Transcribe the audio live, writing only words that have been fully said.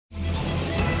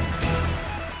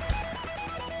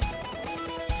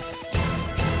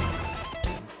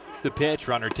The pitch,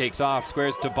 runner takes off,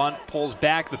 squares to bunt, pulls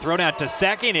back. The throw down to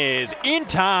second is in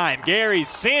time. Gary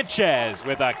Sanchez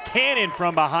with a cannon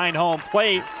from behind home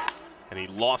plate. And he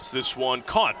lofts this one,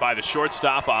 caught by the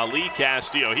shortstop, Ali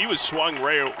Castillo. He was swung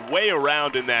way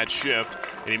around in that shift,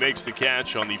 and he makes the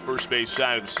catch on the first base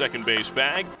side of the second base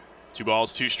bag. 2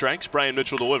 balls, 2 strikes. Brian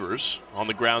Mitchell delivers on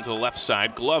the ground to the left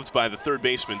side, gloved by the third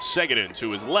baseman Seguin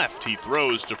to his left. He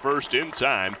throws to first in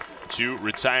time to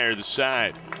retire the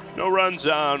side. No runs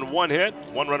on 1 hit,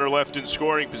 1 runner left in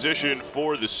scoring position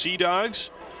for the Sea Dogs.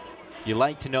 You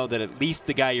like to know that at least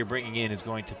the guy you're bringing in is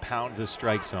going to pound the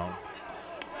strike zone.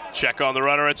 Check on the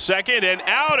runner at second, and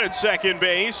out at second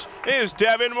base is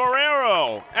Devin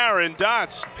Marrero. Aaron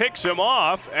Dotz picks him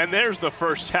off, and there's the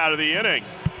first out of the inning.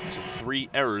 3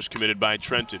 errors committed by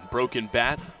Trenton. Broken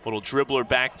bat, little dribbler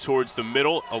back towards the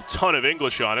middle, a ton of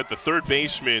English on it. The third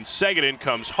baseman, Seguin,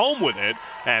 comes home with it,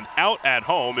 and out at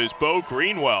home is Bo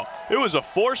Greenwell. It was a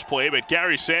force play, but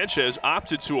Gary Sanchez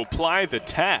opted to apply the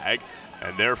tag,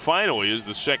 and there finally is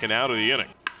the second out of the inning.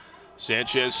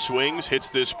 Sanchez swings, hits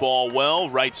this ball well,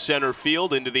 right center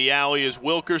field. Into the alley is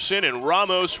Wilkerson, and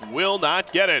Ramos will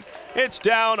not get it. It's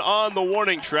down on the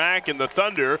warning track, and the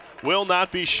Thunder will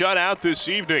not be shut out this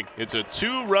evening. It's a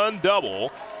 2-run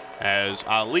double as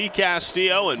Ali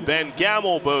Castillo and Ben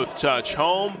Gamble both touch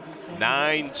home.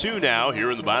 9-2 now here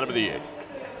in the bottom of the 8th.